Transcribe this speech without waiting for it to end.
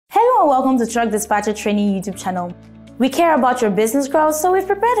welcome to Truck Dispatcher Training YouTube channel. We care about your business growth, so we've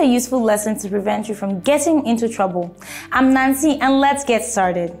prepared a useful lesson to prevent you from getting into trouble. I'm Nancy, and let's get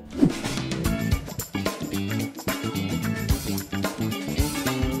started.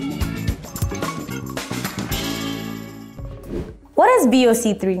 What is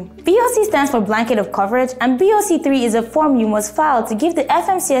BOC-3? BOC stands for Blanket of Coverage, and BOC-3 is a form you must file to give the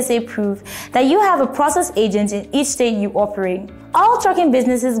FMCSA proof that you have a process agent in each state you operate. All trucking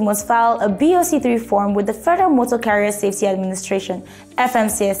businesses must file a BOC-3 form with the Federal Motor Carrier Safety Administration,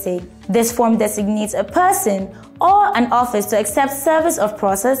 FMCSA. This form designates a person or an office to accept service of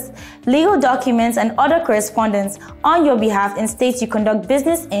process, legal documents, and other correspondence on your behalf in states you conduct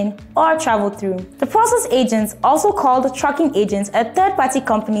business in or travel through. The process agents, also called trucking agents, are third-party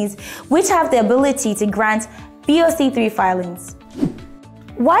companies which have the ability to grant BOC-3 filings.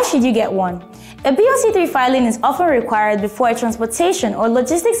 Why should you get one? A BOC-3 filing is often required before a transportation or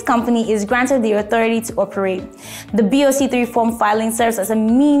logistics company is granted the authority to operate. The BOC-3 form filing serves as a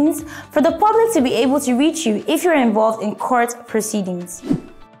means for the public to be able to reach you if you're involved in court proceedings.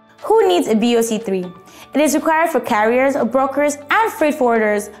 Who needs a BOC-3? It is required for carriers, brokers, and freight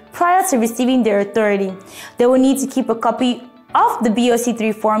forwarders prior to receiving their authority. They will need to keep a copy of the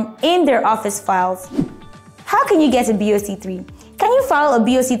BOC-3 form in their office files. How can you get a BOC-3? Can you file a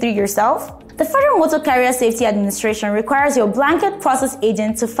BOC-3 yourself? The Federal Motor Carrier Safety Administration requires your blanket process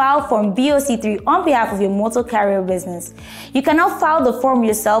agent to file Form BOC-3 on behalf of your motor carrier business. You cannot file the form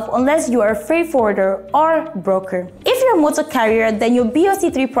yourself unless you are a freight forwarder or broker. If you're a motor carrier, then your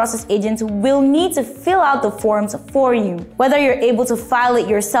BOC-3 process agent will need to fill out the forms for you. Whether you're able to file it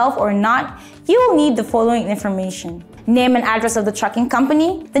yourself or not, you will need the following information: name and address of the trucking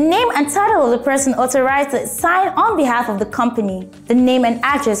company, the name and title of the person authorized to sign on behalf of the company, the name and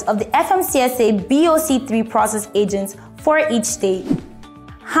address of the FMCSA BOC-3 process agents for each state.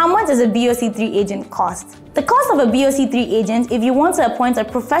 How much does a BOC-3 agent cost? The cost of a BOC-3 agent, if you want to appoint a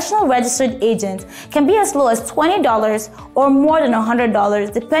professional registered agent, can be as low as $20 or more than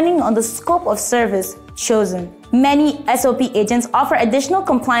 $100 depending on the scope of service chosen. Many SOP agents offer additional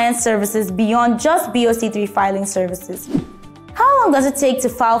compliance services beyond just BOC-3 filing services. How long does it take to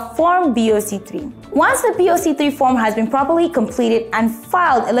file Form BOC-3? Once the BOC-3 form has been properly completed and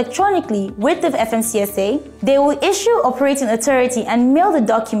filed electronically with the FMCSA, they will issue operating authority and mail the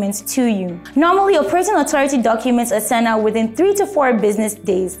documents to you. Normally, operating authority documents are sent out within 3 to 4 business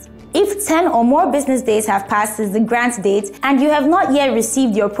days. If 10 or more business days have passed since the grant date and you have not yet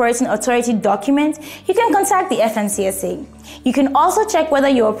received the operating authority document, you can contact the FMCSA. You can also check whether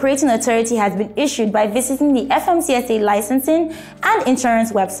your operating authority has been issued by visiting the FMCSA licensing and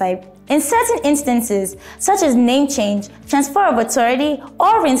insurance website. In certain instances, such as name change, transfer of authority,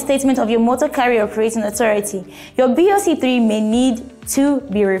 or reinstatement of your motor carrier operating authority, your BOC-3 may need to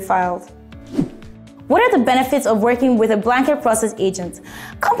be refiled. What are the benefits of working with a blanket process agent?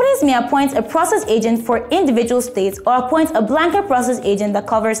 Companies may appoint a process agent for individual states or appoint a blanket process agent that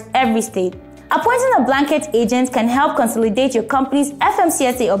covers every state. Appointing a blanket agent can help consolidate your company's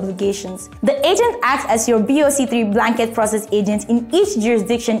FMCSA obligations. The agent acts as your BOC-3 blanket process agent in each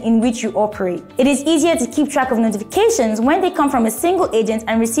jurisdiction in which you operate. It is easier to keep track of notifications when they come from a single agent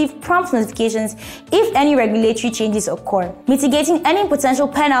and receive prompt notifications if any regulatory changes occur, mitigating any potential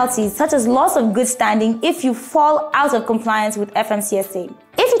penalties such as loss of good standing if you fall out of compliance with FMCSA.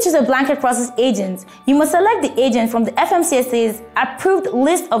 If you choose a blanket process agent, you must select the agent from the FMCSA's approved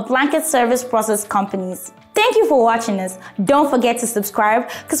list of blanket service process companies. Thank you for watching us. Don't forget to subscribe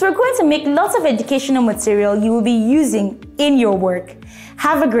because we're going to make lots of educational material you will be using in your work.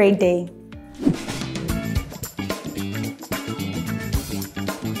 Have a great day.